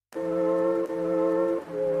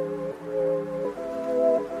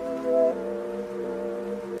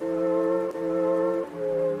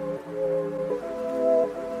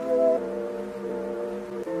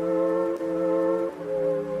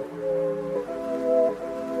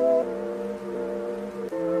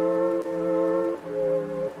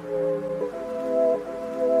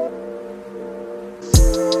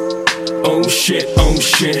Oh shit,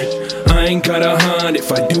 I ain't got a heart,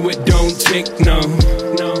 if I do it don't tick, no.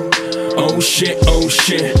 Oh shit,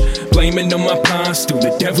 blaming on my past, still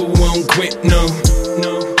the devil won't quit, no.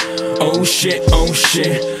 Oh shit,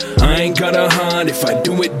 I ain't got a heart, if I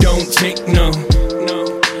do it don't tick, no.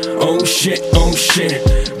 Oh shit,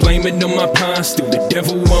 blaming on my past, still the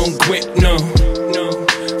devil won't quit, no.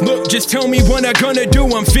 Look, just tell me what I gonna do,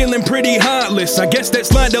 I'm feeling pretty heartless. I guess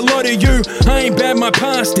that's like a lot of you, I ain't bad, my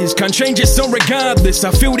past is. Can't change it, so regardless, I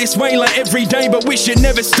feel this way like every day, but wish it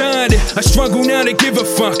never started. I struggle now to give a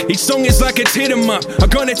fuck, each song is like it's hit 'em up. I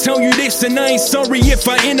gotta tell you this, and I ain't sorry if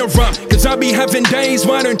I interrupt, cause I be having days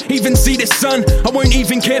where I don't even see the sun. I won't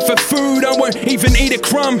even care for food, I won't even eat a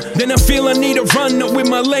crumb. Then I feel I need to run, not with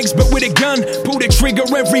my legs but with a gun. Pull the trigger,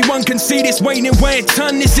 everyone can see this waiting way a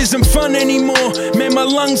ton. This isn't fun anymore, man, my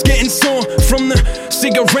lungs getting sore from the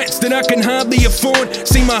cigarettes that I can hardly afford.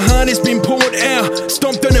 See, my heart has been poured out,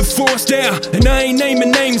 stomped on and forced out. And I ain't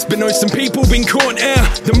naming names, but know some people been caught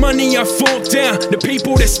out. The money I forked out, the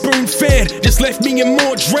people that spoon-fed, just left me in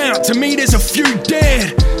more drought. To me there's a few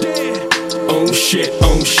dead. Oh shit,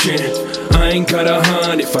 I ain't got a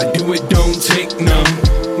heart, if I do it don't tick, no.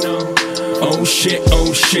 Oh shit,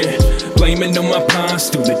 blaming on my past,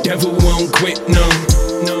 still the devil won't quit, no.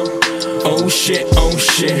 Oh shit,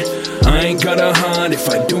 I ain't got a heart, if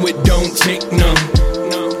I do it don't tick, no.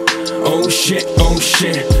 Oh shit,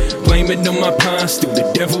 blaming on my past, still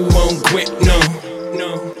the devil won't quit, no.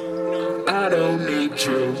 I don't need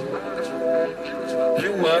you,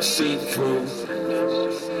 you are see-through.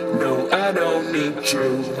 No, I don't need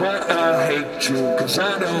you, why I hate you, cause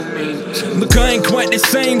I don't mean to. Look, I ain't quite the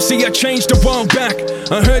same, see I changed a while back.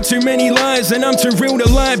 I heard too many lies and I'm too real to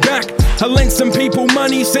lie back. I lent some people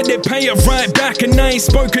money, said they'd pay it right back, and I ain't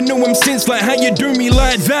spoken to them since, like how you do me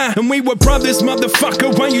like that. And we were brothers,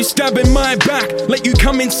 motherfucker, why you stabbing my back? Let you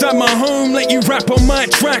come inside my home, let you rap on my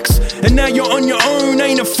tracks, and now you're on your own,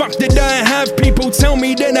 ain't a fuck that I have. People tell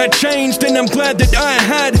me that I changed, and I'm glad that I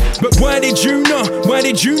had. But why did you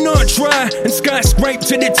not try and skyscrape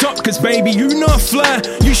to the top, cause baby you not fly.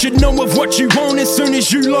 You should know of what you want as soon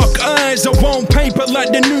as you lock eyes. I want paper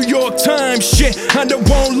like the New York Times, shit, I don't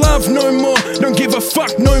want love no more, don't give a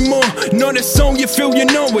fuck no more. Not a soul you feel you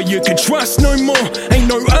know or you can trust no more. Ain't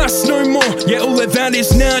no us no more, yeah, all of that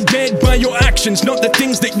is now dead by your actions, not the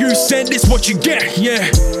things that you said. This what you get, yeah.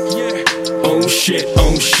 Oh shit,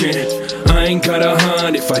 I ain't got a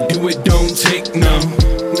heart, if I do it don't tick, no.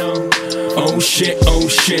 Oh shit,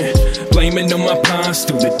 blaming on my past,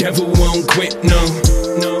 still the devil won't quit, no.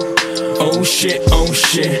 Oh shit,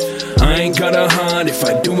 I ain't got a heart, if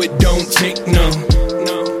I do it don't tick, no.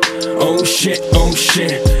 Oh shit,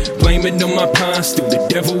 blaming on my past, still the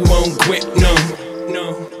devil won't quit, no.